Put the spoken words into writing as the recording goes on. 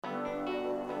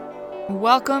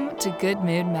Welcome to Good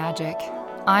Mood Magic.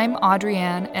 I'm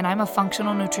Audrienne, and I'm a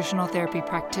functional nutritional therapy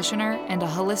practitioner and a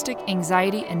holistic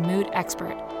anxiety and mood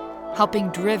expert, helping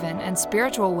driven and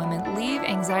spiritual women leave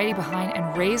anxiety behind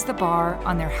and raise the bar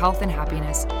on their health and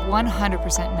happiness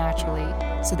 100%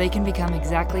 naturally so they can become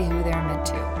exactly who they are meant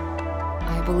to.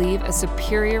 I believe a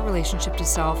superior relationship to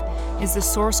self is the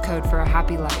source code for a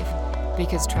happy life,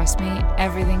 because trust me,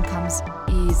 everything comes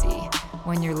easy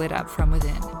when you're lit up from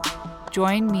within.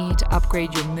 Join me to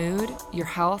upgrade your mood, your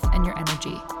health, and your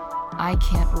energy. I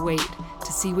can't wait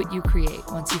to see what you create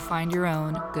once you find your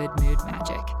own good mood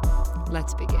magic.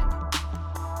 Let's begin.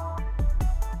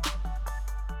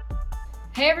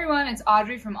 Hey everyone, it's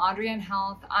Audrey from Audrienne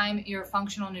Health. I'm your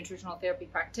functional nutritional therapy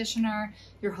practitioner,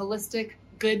 your holistic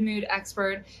good mood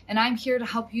expert, and I'm here to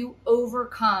help you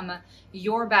overcome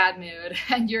your bad mood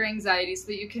and your anxiety so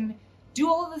that you can do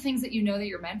all of the things that you know that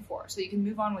you're meant for, so you can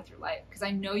move on with your life. Because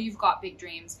I know you've got big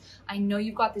dreams. I know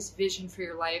you've got this vision for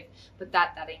your life, but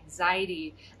that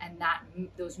anxiety and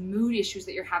those mood issues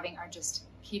that you're having are just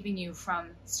keeping you from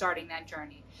starting that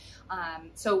journey.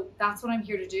 So that's what I'm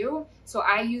here to do. So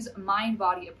I use a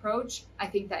mind-body approach. I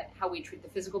think that how we treat the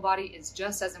physical body is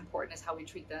just as important as how we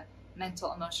treat the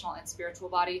mental, emotional, and spiritual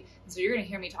body. And so you're going to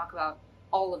hear me talk about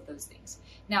all of those things.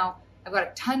 Now, I've got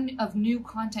a ton of new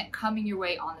content coming your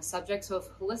way on the subject. So if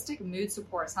holistic mood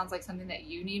support sounds like something that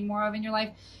you need more of in your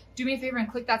life, do me a favor and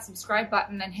click that subscribe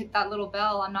button and hit that little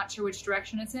bell. I'm not sure which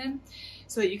direction it's in,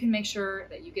 so that you can make sure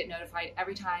that you get notified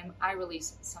every time I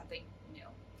release something new.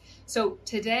 So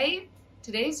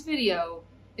today's video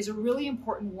is a really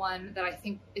important one that I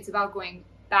think it's about going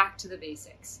back to the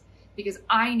basics, because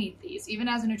I need these. Even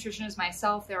as a nutritionist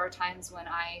myself, there are times when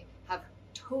I have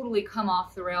totally come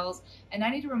off the rails, and I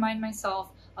need to remind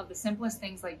myself of the simplest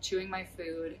things like chewing my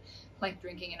food, like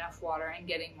drinking enough water and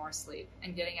getting more sleep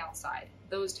and getting outside,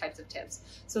 those types of tips.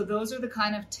 So those are the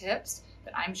kind of tips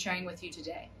that I'm sharing with you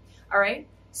today. All right,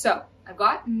 so I've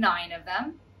got 9 of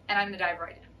them, and I'm gonna dive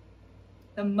right in.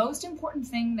 The most important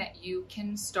thing that you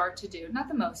can start to do, not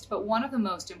the most, but one of the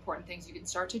most important things you can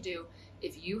start to do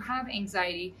if you have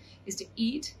anxiety, is to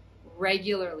eat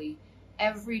regularly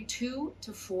every 2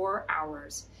 to 4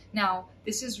 hours. Now,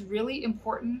 this is really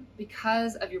important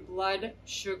because of your blood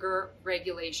sugar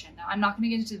regulation. Now, I'm not going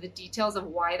to get into the details of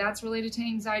why that's related to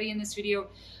anxiety in this video,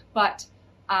 but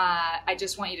I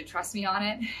just want you to trust me on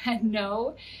it and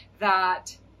know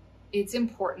that it's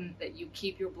important that you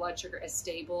keep your blood sugar as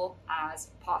stable as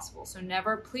possible. So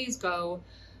never, please go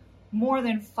more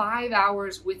than 5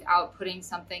 hours without putting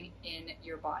something in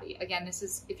your body. Again,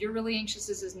 if you're really anxious,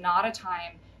 this is not a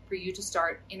time for you to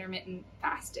start intermittent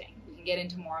fasting. We can get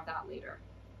into more of that later.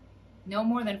 No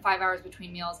more than 5 hours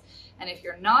between meals. And if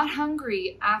you're not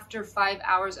hungry after 5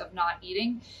 hours of not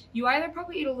eating, you either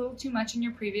probably ate a little too much in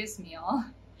your previous meal,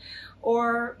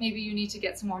 or maybe you need to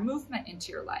get some more movement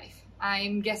into your life.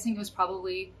 I'm guessing it was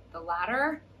probably the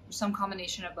latter, or some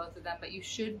combination of both of them, but you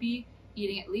should be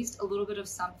eating at least a little bit of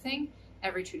something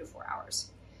every 2 to 4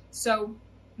 hours. So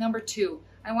number 2,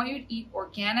 I want you to eat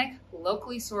organic,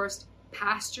 locally sourced,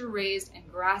 pasture-raised, and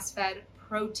grass-fed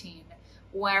protein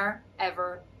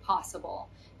wherever possible.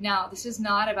 Now, this is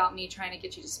not about me trying to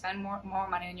get you to spend more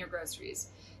money on your groceries.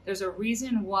 There's a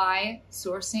reason why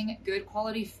sourcing good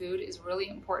quality food is really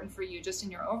important for you, just in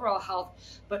your overall health,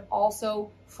 but also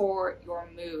for your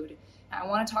mood. Now, I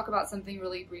want to talk about something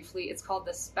really briefly. It's called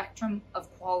the spectrum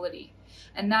of quality.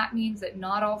 And that means that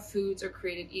not all foods are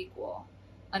created equal.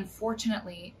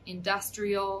 Unfortunately,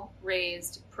 industrial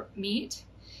raised meat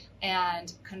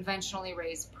and conventionally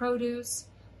raised produce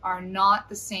are not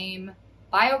the same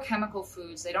biochemical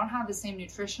foods. They don't have the same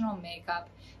nutritional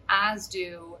makeup as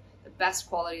do the best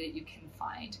quality that you can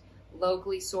find.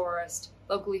 Locally sourced,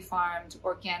 locally farmed,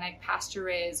 organic,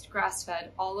 pasture-raised,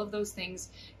 grass-fed, all of those things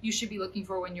you should be looking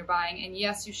for when you're buying. And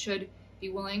yes, you should be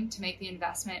willing to make the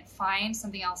investment. Find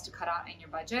something else to cut out in your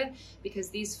budget, because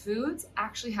these foods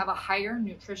actually have a higher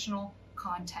nutritional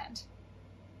content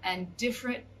and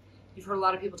different. You've heard a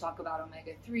lot of people talk about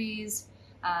omega-3s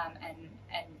and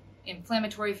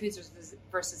inflammatory foods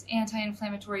versus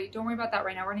anti-inflammatory. Don't worry about that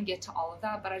right now. We're going to get to all of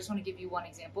that, but I just want to give you one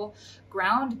example.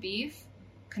 Ground beef,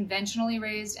 conventionally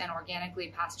raised and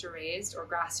organically pasture-raised or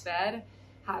grass-fed,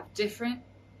 have different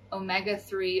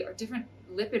omega-3 or different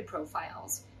lipid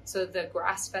profiles. So the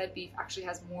grass-fed beef actually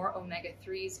has more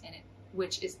omega-3s in it,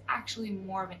 which is actually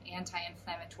more of an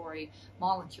anti-inflammatory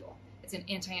molecule. It's an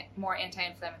more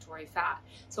anti-inflammatory fat.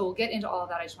 So we'll get into all of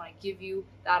that. I just want to give you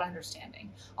that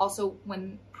understanding. Also,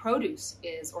 when produce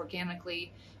is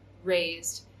organically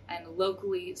raised and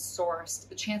locally sourced,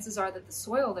 the chances are that the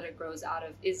soil that it grows out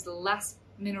of is less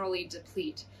minerally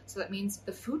deplete. So that means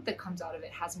the food that comes out of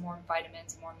it has more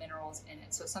vitamins, more minerals in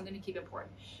it. So something to keep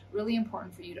important. Really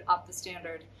important for you to up the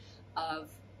standard of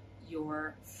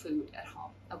your food at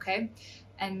home, okay?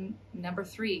 And number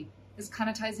 3, this kind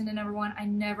of ties into number 1. I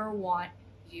never want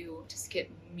you to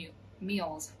skip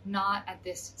meals, not at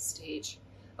this stage,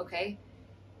 okay?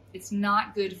 It's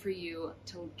not good for you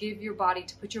to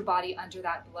put your body under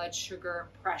that blood sugar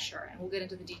pressure. And we'll get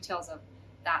into the details of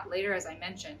that later, as I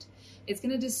mentioned. It's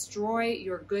going to destroy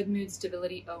your good mood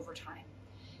stability over time.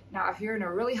 Now, if you're in a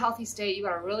really healthy state, you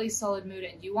got a really solid mood,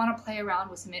 and you want to play around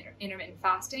with some intermittent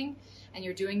fasting, and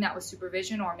you're doing that with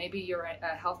supervision, or maybe you're a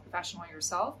health professional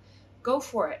yourself, go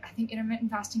for it. I think intermittent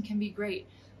fasting can be great.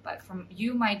 But from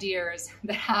you, my dears,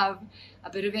 that have a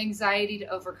bit of anxiety to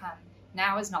overcome,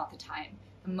 now is not the time.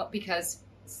 Because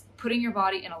putting your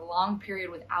body in a long period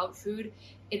without food,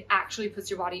 it actually puts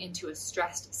your body into a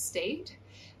stressed state.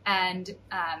 And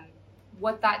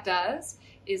what that does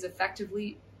is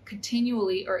effectively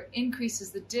continually or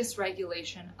increases the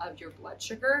dysregulation of your blood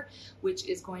sugar, which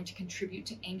is going to contribute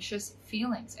to anxious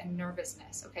feelings and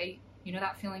nervousness, okay? You know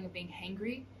that feeling of being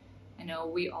hangry? I know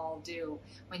we all do.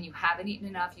 When you haven't eaten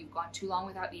enough, you've gone too long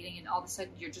without eating, and all of a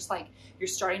sudden you're just like, you're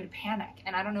starting to panic.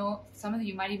 And I don't know, some of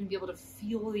you might even be able to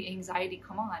feel the anxiety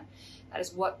come on. That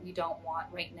is what we don't want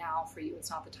right now for you.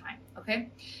 It's not the time, okay?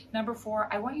 Number 4,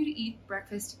 I want you to eat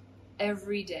breakfast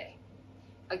every day.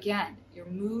 Again, your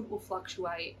mood will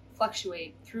fluctuate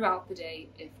throughout the day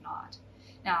if not.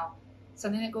 Now,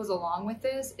 something that goes along with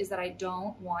this is that I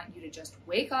don't want you to just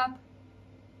wake up,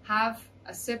 have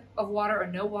a sip of water or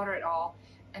no water at all,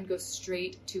 and go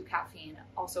straight to caffeine.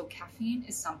 Also, caffeine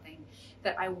is something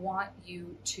that I want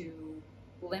you to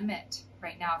limit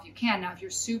right now if you can. Now, if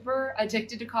you're super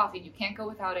addicted to coffee and you can't go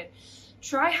without it,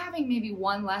 try having maybe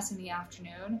one less in the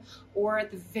afternoon, or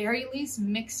at the very least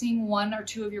mixing 1 or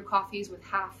 2 of your coffees with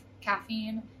half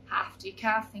caffeine, half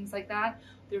decaf, things like that.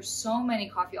 There's so many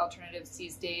coffee alternatives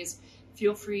these days.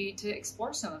 Feel free to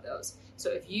explore some of those. So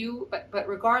if you, but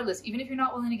regardless, even if you're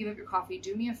not willing to give up your coffee,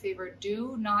 do me a favor,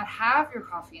 do not have your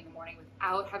coffee in the morning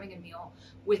without having a meal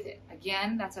with it.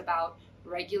 Again, that's about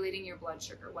regulating your blood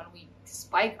sugar. When we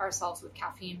spike ourselves with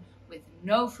caffeine with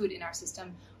no food in our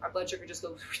system, our blood sugar just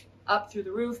goes up through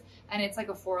the roof, and it's like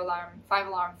a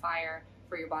 5-alarm fire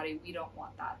for your body. We don't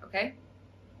want that, okay?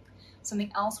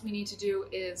 Something else we need to do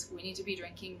is we need to be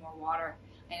drinking more water.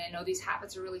 And I know these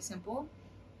habits are really simple,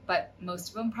 but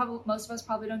most of us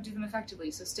probably don't do them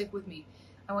effectively, so stick with me.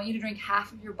 I want you to drink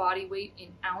half of your body weight in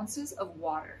ounces of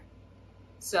water.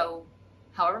 So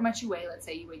however much you weigh, let's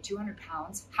say you weigh 200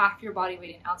 pounds, half your body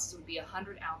weight in ounces would be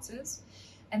 100 ounces.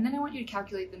 And then I want you to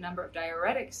calculate the number of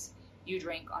diuretics you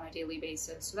drink on a daily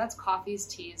basis. So that's coffees,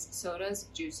 teas, sodas,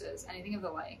 juices, anything of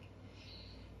the like.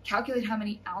 Calculate how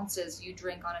many ounces you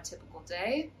drink on a typical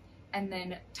day, and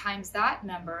then times that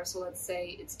number. So let's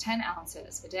say it's 10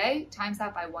 ounces a day, times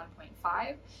that by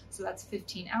 1.5. So that's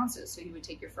 15 ounces. So you would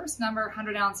take your first number,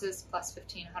 100 ounces plus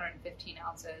 15, 115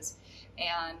 ounces.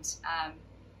 And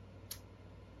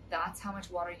that's how much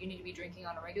water you need to be drinking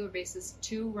on a regular basis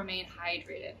to remain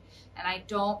hydrated. And I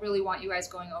don't really want you guys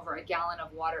going over a gallon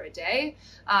of water a day.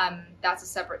 That's a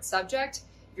separate subject.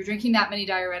 If you're drinking that many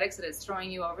diuretics that it's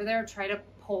throwing you over there, try to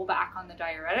pull back on the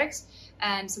diuretics.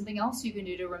 And something else you can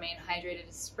do to remain hydrated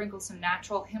is sprinkle some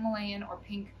natural Himalayan or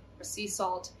pink or sea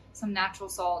salt, some natural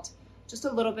salt, just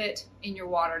a little bit in your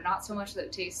water, not so much that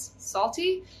it tastes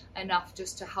salty, enough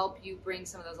just to help you bring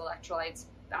some of those electrolytes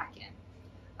back in.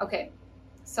 Okay,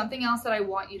 something else that I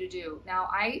want you to do. Now,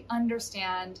 I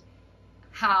understand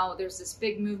how there's this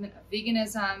big movement of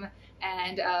veganism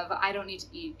and of I don't need to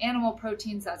eat animal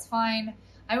proteins, that's fine.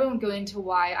 I won't go into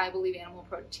why I believe animal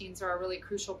proteins are a really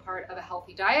crucial part of a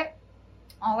healthy diet.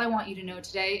 All I want you to know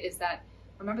today is that,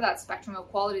 remember that spectrum of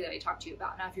quality that I talked to you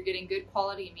about. Now, if you're getting good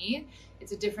quality meat,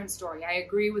 it's a different story. I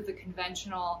agree with the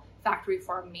conventional factory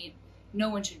farm meat. No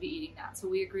one should be eating that. So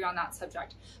we agree on that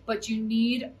subject. But you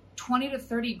need 20 to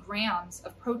 30 grams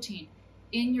of protein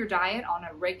in your diet on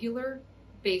a regular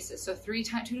basis. So 2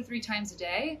 to 3 times a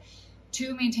day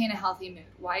to maintain a healthy mood.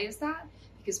 Why is that?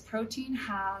 Because protein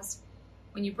has,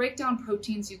 when you break down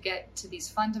proteins, you get to these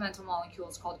fundamental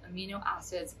molecules called amino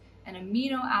acids. And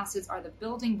amino acids are the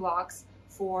building blocks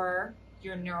for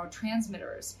your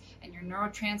neurotransmitters. And your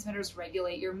neurotransmitters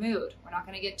regulate your mood. We're not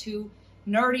going to get too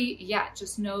nerdy yet.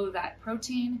 Just know that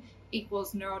protein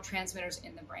equals neurotransmitters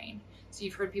in the brain. So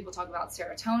you've heard people talk about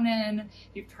serotonin,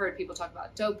 you've heard people talk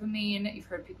about dopamine, you've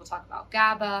heard people talk about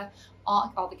GABA,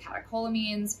 all the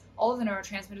catecholamines. All of the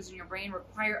neurotransmitters in your brain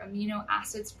require amino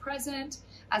acids present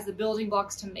as the building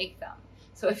blocks to make them.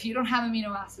 So if you don't have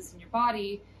amino acids in your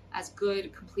body as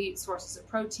good, complete sources of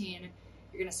protein,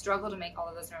 you're going to struggle to make all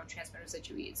of those neurotransmitters that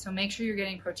you eat. So make sure you're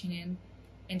getting protein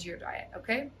into your diet,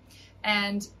 okay?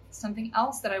 And something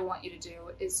else that I want you to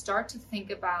do is start to think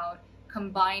about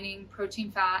combining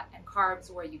protein, fat, and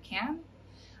carbs where you can.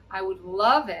 I would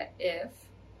love it if,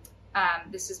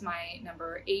 this is my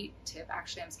number 8 tip,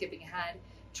 actually I'm skipping ahead,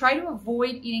 try to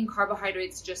avoid eating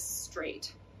carbohydrates just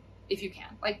straight, if you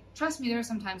can. Like, trust me, there are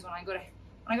some times when I go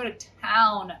to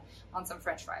town on some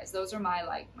French fries. Those are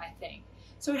my thing.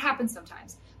 So it happens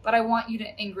sometimes, but I want you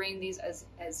to ingrain these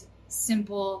as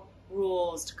simple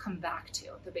rules to come back to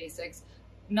the basics.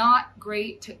 Not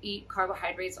great to eat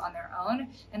carbohydrates on their own,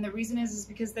 and the reason is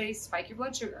because they spike your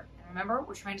blood sugar. And remember,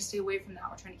 we're trying to stay away from that.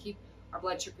 We're trying to keep our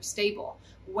blood sugar stable.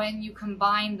 When you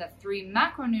combine the 3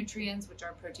 macronutrients, which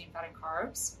are protein, fat, and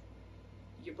carbs,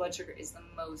 your blood sugar is the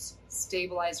most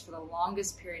stabilized for the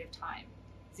longest period of time.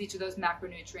 Each of those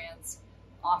macronutrients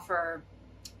offer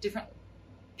different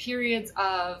periods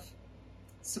of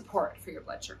support for your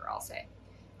blood sugar, I'll say.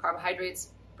 Carbohydrates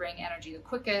bring energy the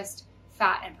quickest,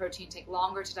 fat and protein take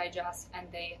longer to digest, and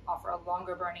they offer a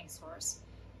longer burning source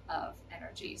of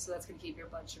energy. So that's going to keep your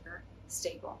blood sugar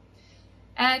stable.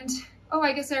 And,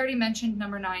 I guess I already mentioned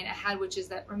number 9 ahead, which is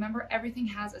that, remember, everything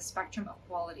has a spectrum of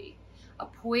quality. A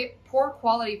poor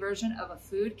quality version of a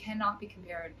food cannot be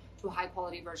compared to a high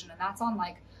quality version, and that's on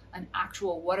like an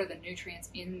actual what are the nutrients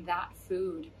in that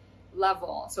food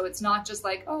level. So it's not just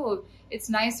like, oh, it's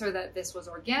nicer that this was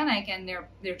organic and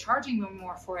they're charging me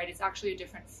more for it. It's actually a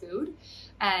different food,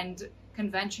 and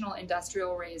conventional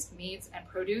industrial raised meats and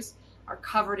produce are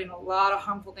covered in a lot of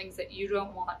harmful things that you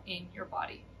don't want in your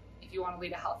body if you want to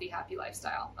lead a healthy, happy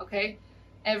lifestyle. Okay,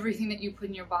 everything that you put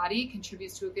in your body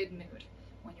contributes to a good mood.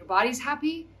 When your body's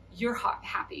happy, you're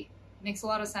happy. Makes a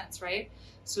lot of sense, right?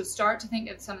 So start to think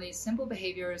of some of these simple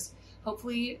behaviors.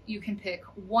 Hopefully you can pick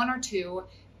 1 or 2.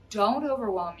 Don't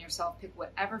overwhelm yourself. Pick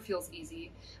whatever feels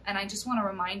easy. And I just want to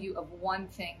remind you of one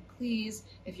thing. Please,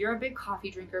 if you're a big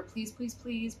coffee drinker, please, please,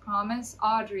 please promise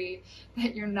Audrey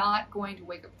that you're not going to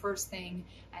wake up first thing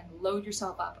and load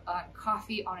yourself up on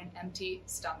coffee on an empty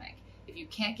stomach. If you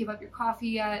can't give up your coffee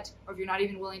yet, or if you're not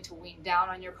even willing to wean down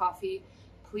on your coffee,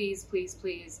 please, please,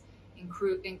 please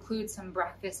include some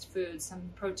breakfast foods, some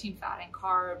protein, fat, and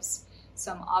carbs,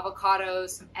 some avocados,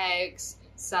 some eggs,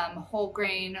 some whole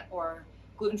grain or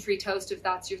gluten-free toast if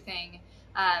that's your thing,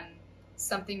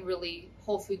 something really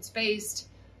whole foods based.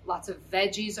 Lots of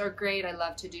veggies are great. I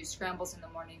love to do scrambles in the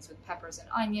mornings with peppers and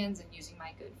onions and using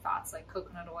my good fats like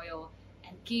coconut oil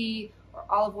and ghee or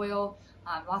olive oil,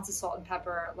 lots of salt and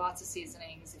pepper, lots of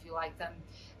seasonings if you like them.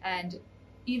 And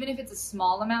even if it's a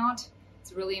small amount,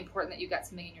 it's really important that you get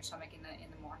something in your stomach in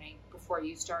the morning before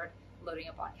you start loading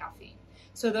up on caffeine.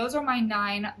 So those are my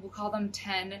 9, we'll call them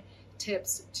 10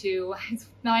 tips to, it's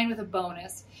 9 with a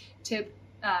bonus tip,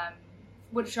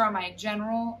 which are my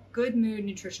general good mood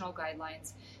nutritional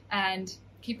guidelines. And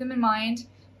keep them in mind.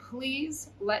 Please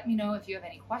let me know if you have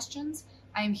any questions.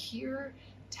 I'm here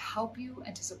to help you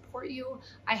and to support you.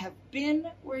 I have been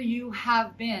where you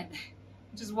have been,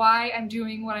 which is why I'm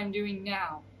doing what I'm doing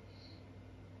now.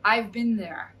 I've been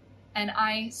there, and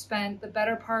I spent the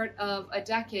better part of a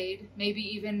decade, maybe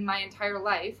even my entire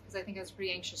life, because I think I was a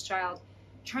pretty anxious child,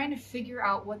 trying to figure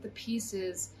out what the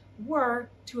pieces were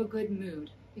to a good mood.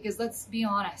 Because let's be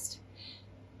honest,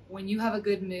 when you have a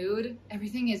good mood,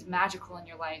 everything is magical in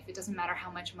your life. It doesn't matter how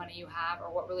much money you have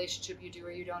or what relationship you do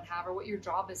or you don't have or what your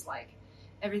job is like.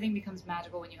 Everything becomes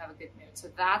magical when you have a good mood. So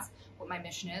that's what my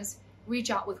mission is. Reach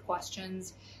out with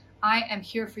questions. I am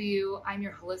here for you. I'm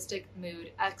your holistic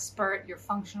mood expert, your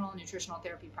functional nutritional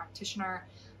therapy practitioner,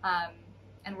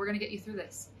 and we're going to get you through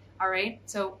this. All right?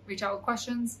 So reach out with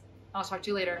questions. I'll talk to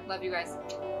you later. Love you guys.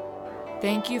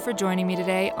 Thank you for joining me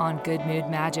today on Good Mood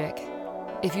Magic.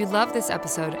 If you love this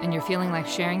episode and you're feeling like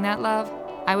sharing that love,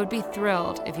 I would be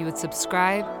thrilled if you would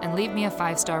subscribe and leave me a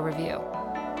 5-star review.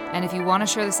 And if you want to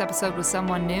share this episode with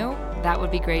someone new, that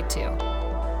would be great too.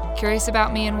 Curious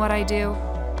about me and what I do?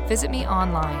 Visit me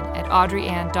online at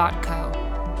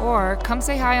audreyann.co or come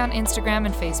say hi on Instagram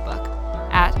and Facebook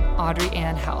at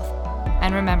audreyanhealth.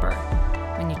 And remember,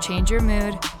 when you change your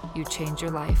mood, you change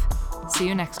your life. See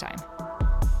you next time.